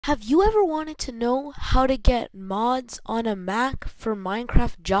Have you ever wanted to know how to get mods on a Mac for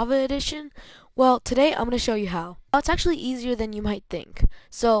Minecraft Java Edition? Well, today I'm going to show you how. It's actually easier than you might think.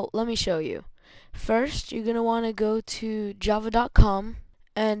 So let me show you. First, you're going to want to go to java.com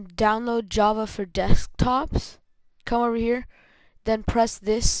and download Java for desktops. Come over here, then press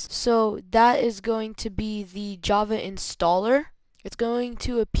this. So that is going to be the Java installer. It's going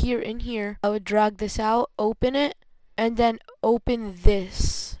to appear in here. I would drag this out, open it, and then open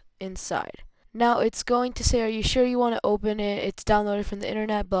this inside. Now it's going to say, are you sure you want to open it? It's downloaded from the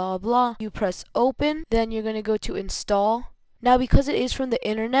internet, blah blah. You press open, then you're going to go to install. Now because it is from the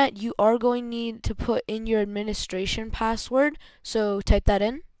internet, you are going to need to put in your administration password, so type that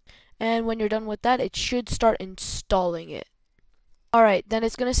in. And when you're done with that, it should start installing it. Alright, then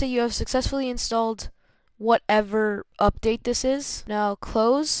it's going to say you have successfully installed whatever update this is. Now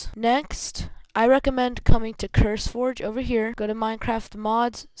close. Next, I recommend coming to CurseForge over here. Go to Minecraft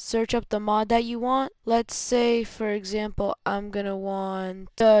mods, search up the mod that you want. Let's say, for example, I'm gonna want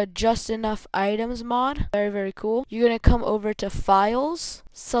the Just Enough Items mod. Very cool. You're gonna come over to Files,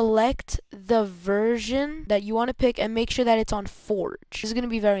 select the version that you want to pick, and make sure that it's on Forge. This is gonna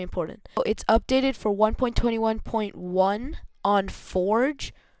be very important. So it's updated for 1.21.1 on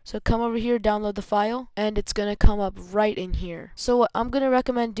Forge. So come over here, download the file, and it's going to come up right in here. So what I'm going to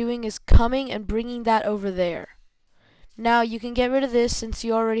recommend doing is coming and bringing that over there. Now you can get rid of this since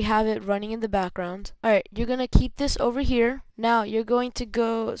you already have it running in the background. Alright, you're going to keep this over here. Now you're going to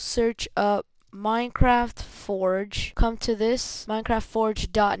go search up Minecraft Forge. Come to this,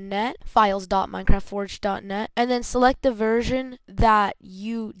 minecraftforge.net, files.minecraftforge.net, and then select the version that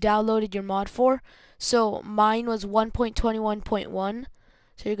you downloaded your mod for. So mine was 1.21.1.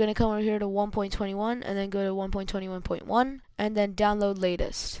 So you're going to come over here to 1.21 and then go to 1.21.1 and then download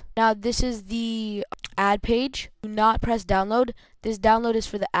latest. Now this is the ad page. Do not press download. This download is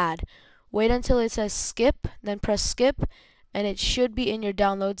for the ad. Wait until it says skip, then press skip, and it should be in your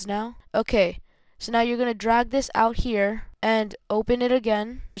downloads now. Okay, so now you're going to drag this out here and open it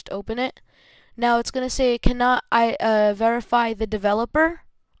again. Just open it. Now it's going to say, cannot I verify the developer?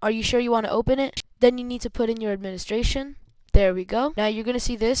 Are you sure you want to open it? Then you need to put in your administration. There we go. Now you're going to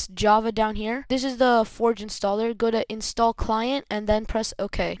see this Java down here. This is the Forge installer. Go to install client and then press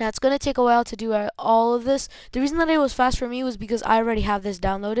OK. Now it's going to take a while to do all of this. The reason that it was fast for me was because I already have this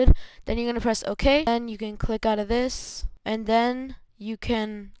downloaded. Then you're going to press OK. Then you can click out of this. And then you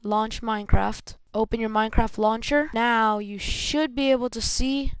can launch Minecraft. Open your Minecraft launcher. Now you should be able to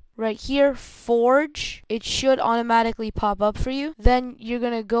see right here, Forge. It should automatically pop up for you. Then you're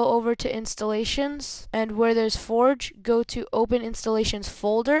going to go over to installations, and where there's Forge, go to open installations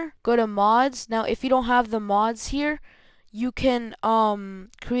folder, go to mods. Now if you don't have the mods here, you can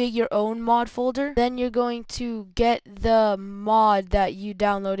create your own mod folder. Then you're going to get the mod that you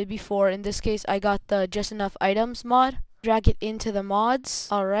downloaded before. In this case, I got the Just Enough Items mod. Drag it into the mods.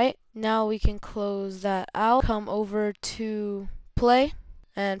 Alright, now we can close that out. Come over to play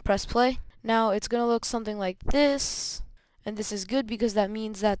and press play. Now it's gonna look something like this, and this is good because that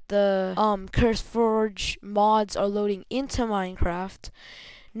means that the CurseForge mods are loading into Minecraft.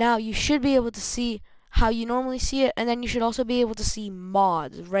 Now you should be able to see how you normally see it, and then you should also be able to see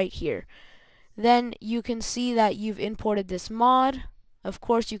mods right here. Then you can see that you've imported this mod. Of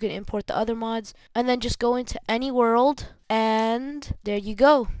course you can import the other mods, and then just go into any world, and there you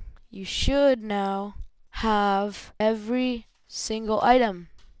go. You should now have every single item.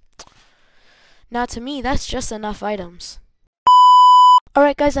 Now to me, that's just enough items.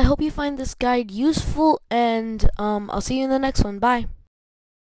 Alright guys, I hope you find this guide useful, and I'll see you in the next one. Bye.